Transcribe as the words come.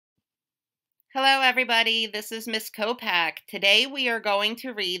Hello, everybody. This is Miss Kopak. Today we are going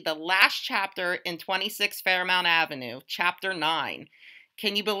to read the last chapter in 26 Fairmount Avenue, Chapter 9.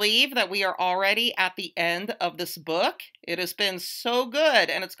 Can you believe that we are already at the end of this book? It has been so good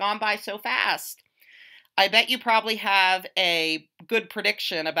and it's gone by so fast. I bet you probably have a good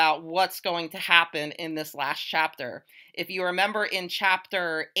prediction about what's going to happen in this last chapter. If you remember in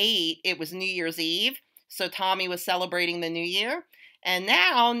Chapter 8, it was New Year's Eve, so Tommy was celebrating the New Year. And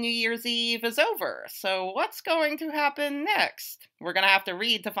now New Year's Eve is over. So what's going to happen next? We're going to have to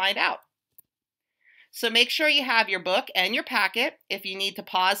read to find out. So make sure you have your book and your packet. If you need to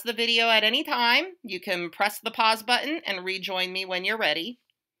pause the video at any time, you can press the pause button and rejoin me when you're ready.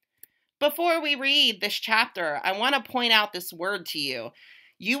 Before we read this chapter, I want to point out this word to you.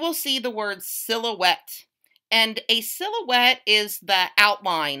 You will see the word silhouette. And a silhouette is the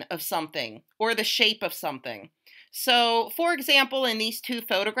outline of something or the shape of something. So, for example, in these two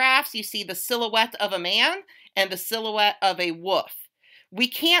photographs, you see the silhouette of a man and the silhouette of a wolf. We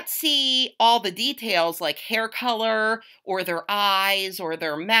can't see all the details like hair color or their eyes or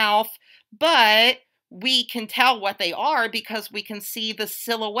their mouth, but we can tell what they are because we can see the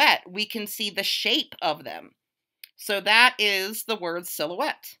silhouette. We can see the shape of them. So that is the word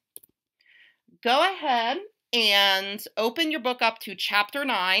silhouette. Go ahead and open your book up to Chapter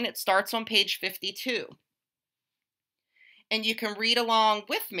 9. It starts on page 52. And you can read along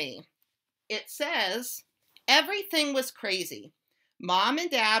with me. It says, everything was crazy. Mom and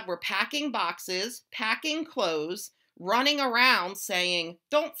Dad were packing boxes, packing clothes, running around saying,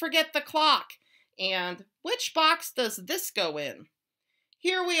 "Don't forget the clock," and "Which box does this go in?"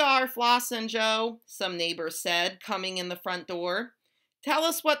 "Here we are, Floss and Joe," some neighbors said, coming in the front door. "Tell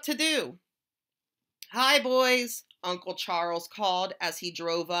us what to do." "Hi, boys," Uncle Charles called as he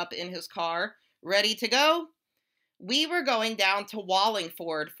drove up in his car. "Ready to go?" We were going down to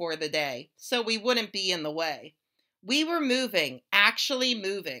Wallingford for the day, so we wouldn't be in the way. We were moving, actually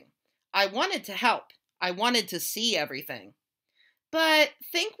moving. I wanted to help. I wanted to see everything. "But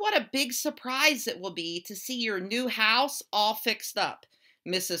think what a big surprise it will be to see your new house all fixed up,"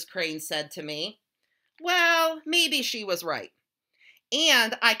 Mrs. Crane said to me. Well, maybe she was right.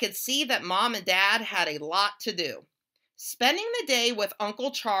 And I could see that Mom and Dad had a lot to do. Spending the day with Uncle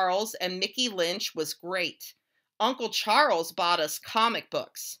Charles and Mickey Lynch was great. Uncle Charles bought us comic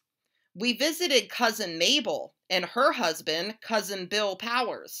books. We visited Cousin Mabel and her husband, Cousin Bill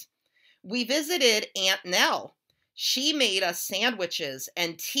Powers. We visited Aunt Nell. She made us sandwiches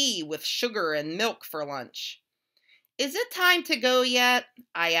and tea with sugar and milk for lunch. "Is it time to go yet?"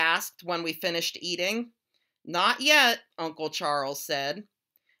 I asked when we finished eating. "Not yet," Uncle Charles said.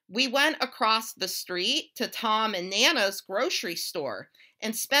 We went across the street to Tom and Nana's grocery store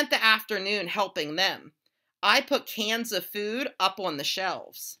and spent the afternoon helping them. I put cans of food up on the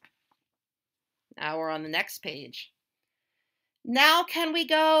shelves. Now we're on the next page. "Now can we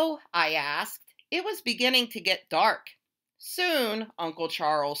go?" I asked. It was beginning to get dark. "Soon," Uncle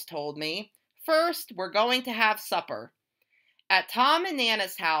Charles told me. "First, we're going to have supper." At Tom and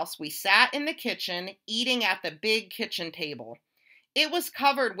Nana's house, we sat in the kitchen, eating at the big kitchen table. It was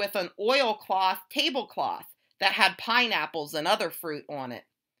covered with an oilcloth tablecloth that had pineapples and other fruit on it.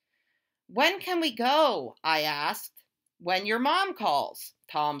 "When can we go?" I asked. "When your mom calls,"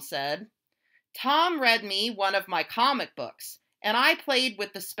 Tom said. Tom read me one of my comic books, and I played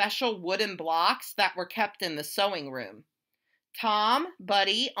with the special wooden blocks that were kept in the sewing room. Tom,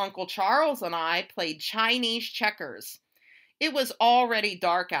 Buddy, Uncle Charles, and I played Chinese checkers. It was already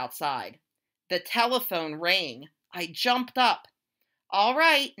dark outside. The telephone rang. I jumped up. "All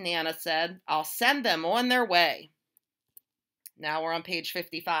right," Nana said. "I'll send them on their way." Now we're on page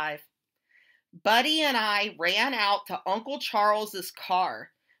 55. Buddy and I ran out to Uncle Charles's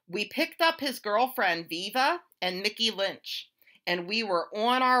car. We picked up his girlfriend Viva and Mickey Lynch, and we were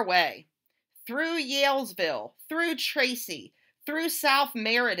on our way. Through Yalesville, through Tracy, through South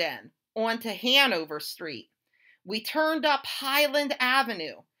Meriden, onto Hanover Street. We turned up Highland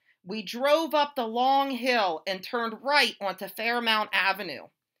Avenue. We drove up the long hill and turned right onto Fairmount Avenue.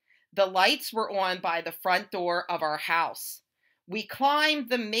 The lights were on by the front door of our house. We climbed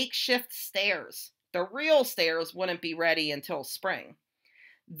the makeshift stairs. The real stairs wouldn't be ready until spring.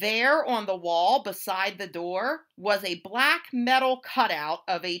 There on the wall beside the door was a black metal cutout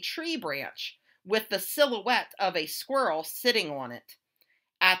of a tree branch with the silhouette of a squirrel sitting on it.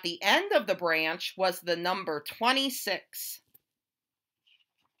 At the end of the branch was the number 26.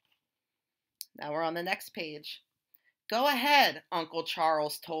 Now we're on the next page. "Go ahead," Uncle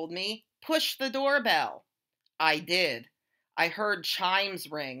Charles told me. "Push the doorbell." I did. I heard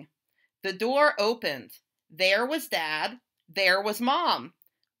chimes ring. The door opened. There was Dad. There was Mom.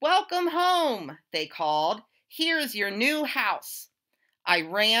 "Welcome home," they called. "Here's your new house." I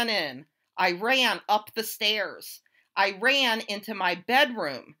ran in. I ran up the stairs. I ran into my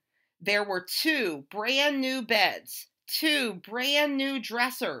bedroom. There were two brand new beds, two brand new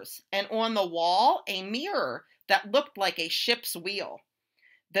dressers, and on the wall, a mirror that looked like a ship's wheel.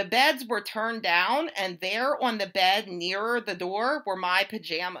 The beds were turned down, and there on the bed nearer the door were my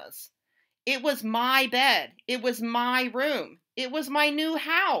pajamas. It was my bed. It was my room. It was my new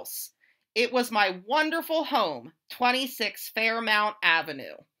house. It was my wonderful home, 26 Fairmount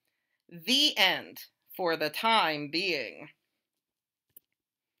Avenue. The end, for the time being.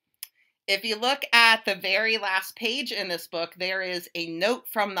 If you look at the very last page in this book, there is a note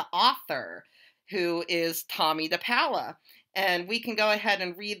from the author, who is Tommy DePaola. And we can go ahead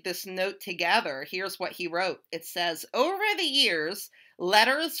and read this note together. Here's what he wrote. It says, "Over the years,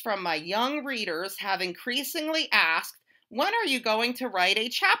 letters from my young readers have increasingly asked, when are you going to write a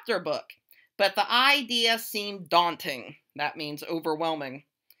chapter book? But the idea seemed daunting." That means overwhelming.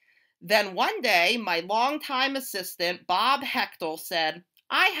 "Then one day, my longtime assistant, Bob Hechtel, said,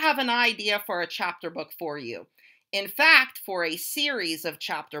 'I have an idea for a chapter book for you. In fact, for a series of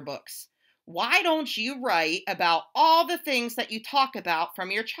chapter books. Why don't you write about all the things that you talk about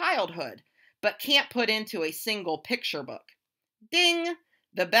from your childhood, but can't put into a single picture book?' Ding!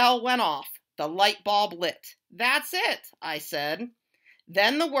 The bell went off. The light bulb lit. 'That's it,' I said.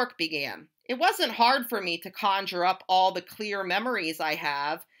 Then the work began. It wasn't hard for me to conjure up all the clear memories I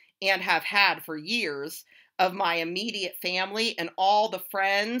have, and have had for years, of my immediate family and all the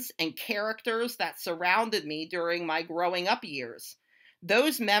friends and characters that surrounded me during my growing up years.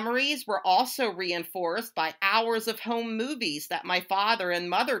 Those memories were also reinforced by hours of home movies that my father and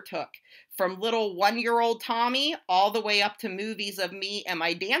mother took, from little one-year-old Tommy all the way up to movies of me and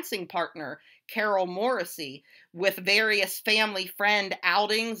my dancing partner, Carol Morrissey, with various family friend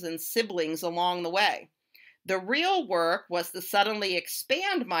outings and siblings along the way. The real work was to suddenly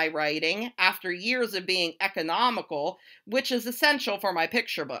expand my writing after years of being economical, which is essential for my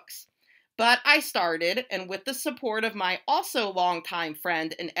picture books. But I started, and with the support of my also longtime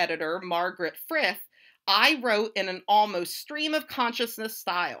friend and editor, Margaret Frith, I wrote in an almost stream of consciousness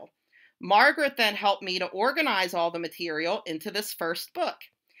style. Margaret then helped me to organize all the material into this first book.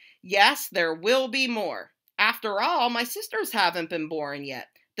 Yes, there will be more. After all, my sisters haven't been born yet.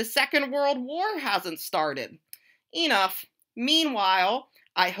 The Second World War hasn't started. Enough. Meanwhile,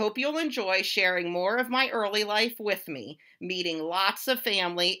 I hope you'll enjoy sharing more of my early life with me, meeting lots of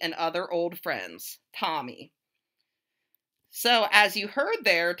family and other old friends. Tommy." So as you heard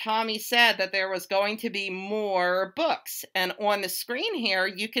there, Tommy said that there was going to be more books. And on the screen here,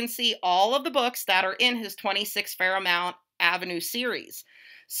 you can see all of the books that are in his 26 Fairmount Avenue series.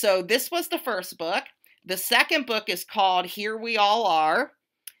 So this was the first book. The second book is called Here We All Are.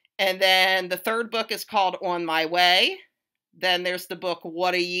 And then the third book is called On My Way. Then there's the book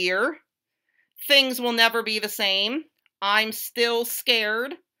What a Year. Things Will Never Be the Same. I'm Still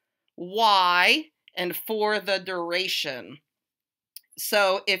Scared. Why? And For the Duration.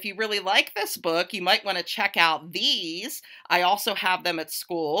 So if you really like this book, you might want to check out these. I also have them at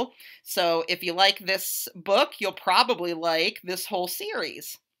school. So if you like this book, you'll probably like this whole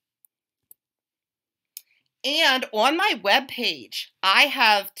series. And on my webpage, I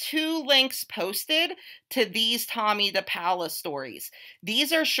have 2 links posted to these Tommy DePaola stories.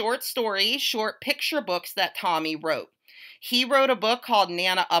 These are short stories, short picture books that Tommy wrote. He wrote a book called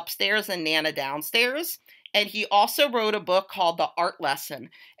Nana Upstairs and Nana Downstairs, and he also wrote a book called The Art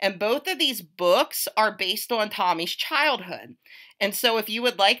Lesson. And both of these books are based on Tommy's childhood. And so if you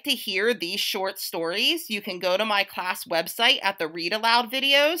would like to hear these short stories, you can go to my class website at the Read Aloud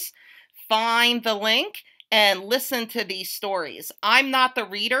videos, find the link, and listen to these stories. I'm not the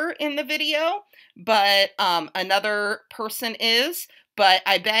reader in the video, but another person is. But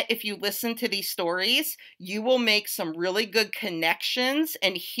I bet if you listen to these stories, you will make some really good connections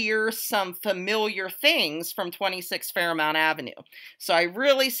and hear some familiar things from 26 Fairmount Avenue. So I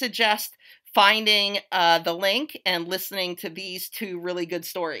really suggest finding the link and listening to these 2 really good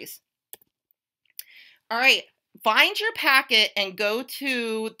stories. All right, find your packet and go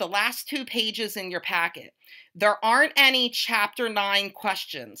to the last 2 pages in your packet. There aren't any chapter 9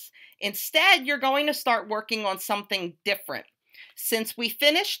 questions. Instead, you're going to start working on something different. Since we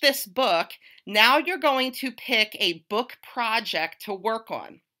finished this book, now you're going to pick a book project to work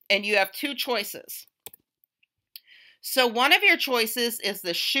on, and you have 2 choices. So one of your choices is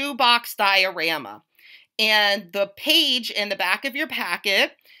the shoebox diorama, and the page in the back of your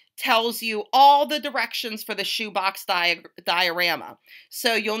packet tells you all the directions for the shoebox diorama.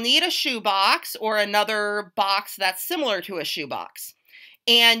 So you'll need a shoebox or another box that's similar to a shoebox.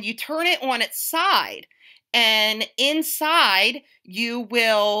 and you turn it on its side. And inside, you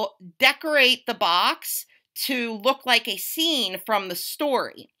will decorate the box to look like a scene from the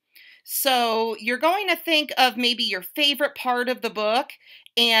story. So you're going to think of maybe your favorite part of the book,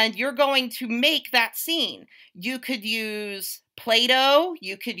 and you're going to make that scene. You could use Play-Doh,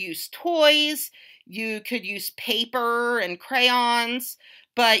 you could use toys, you could use paper and crayons,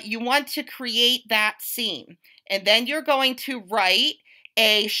 but you want to create that scene. And then you're going to write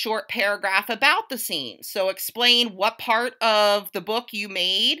a short paragraph about the scene. So explain what part of the book you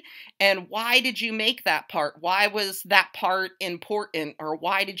made and why did you make that part? Why was that part important, or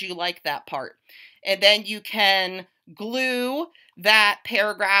why did you like that part? And then you can glue that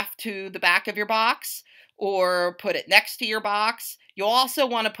paragraph to the back of your box or put it next to your box. You'll also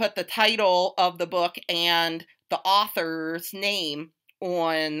want to put the title of the book and the author's name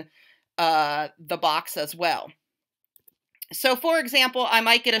on the box as well. So for example, I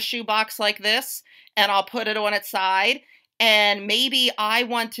might get a shoebox like this and I'll put it on its side. And maybe I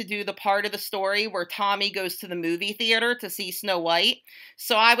want to do the part of the story where Tommy goes to the movie theater to see Snow White.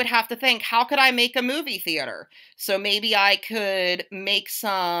 So I would have to think, how could I make a movie theater? So maybe I could make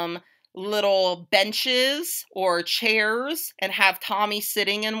some little benches or chairs and have Tommy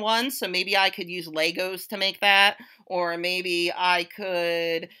sitting in one. So maybe I could use Legos to make that, or maybe I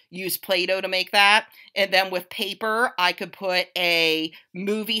could use Play-Doh to make that. And then with paper, I could put a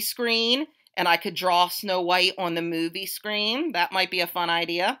movie screen and I could draw Snow White on the movie screen. That might be a fun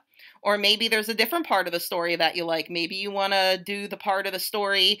idea. Or maybe there's a different part of the story that you like. Maybe you want to do the part of the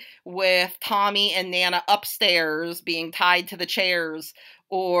story with Tommy and Nana upstairs being tied to the chairs.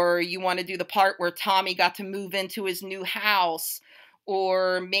 Or you want to do the part where Tommy got to move into his new house.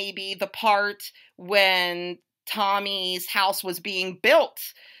 Or maybe the part when Tommy's house was being built.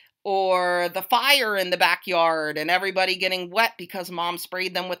 Or the fire in the backyard and everybody getting wet because mom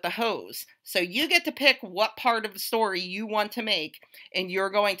sprayed them with the hose. So you get to pick what part of the story you want to make, and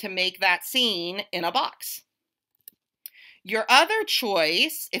you're going to make that scene in a box. Your other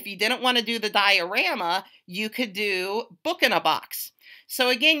choice, if you didn't want to do the diorama, you could do book in a box. So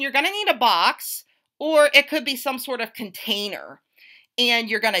again, you're going to need a box, or it could be some sort of container. And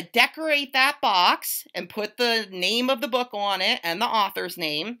you're going to decorate that box and put the name of the book on it and the author's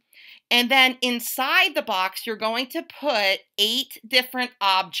name. And then inside the box, you're going to put 8 different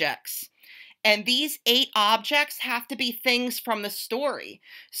objects. And these 8 objects have to be things from the story.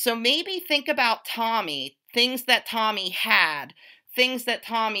 So maybe think about Tommy, things that Tommy had, things that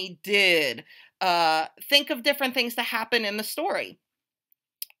Tommy did. Think of different things that happen in the story.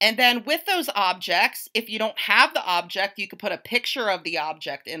 And then with those objects, if you don't have the object, you could put a picture of the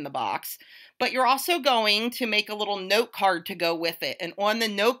object in the box. But you're also going to make a little note card to go with it. And on the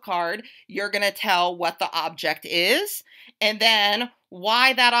note card, you're going to tell what the object is and then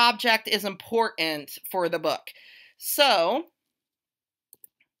why that object is important for the book. So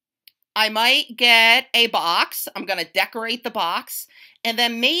I might get a box. I'm going to decorate the box. And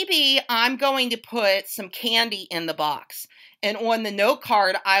then maybe I'm going to put some candy in the box. And on the note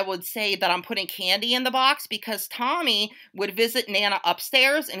card, I would say that I'm putting candy in the box because Tommy would visit Nana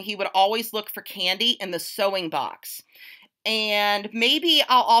upstairs and he would always look for candy in the sewing box. And maybe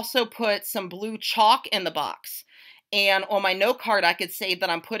I'll also put some blue chalk in the box. And on my note card, I could say that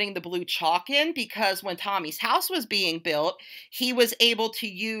I'm putting the blue chalk in because when Tommy's house was being built, he was able to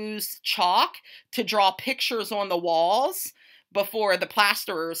use chalk to draw pictures on the walls before the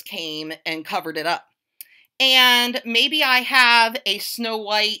plasterers came and covered it up. And maybe I have a Snow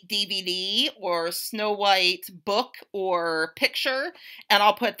White DVD or Snow White book or picture, and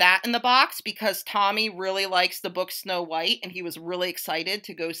I'll put that in the box because Tommy really likes the book Snow White, and he was really excited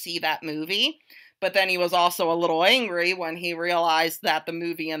to go see that movie. But then he was also a little angry when he realized that the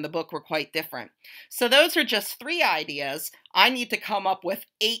movie and the book were quite different. So those are just 3 ideas. I need to come up with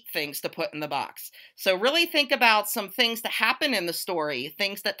 8 things to put in the box. So really think about some things that happen in the story,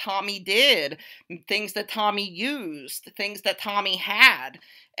 things that Tommy did, things that Tommy used, things that Tommy had,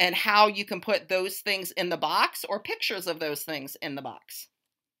 and how you can put those things in the box or pictures of those things in the box.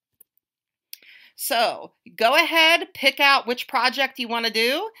 So go ahead, pick out which project you want to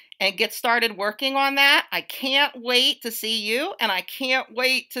do and get started working on that. I can't wait to see you, and I can't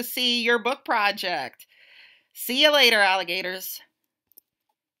wait to see your book project. See you later, alligators.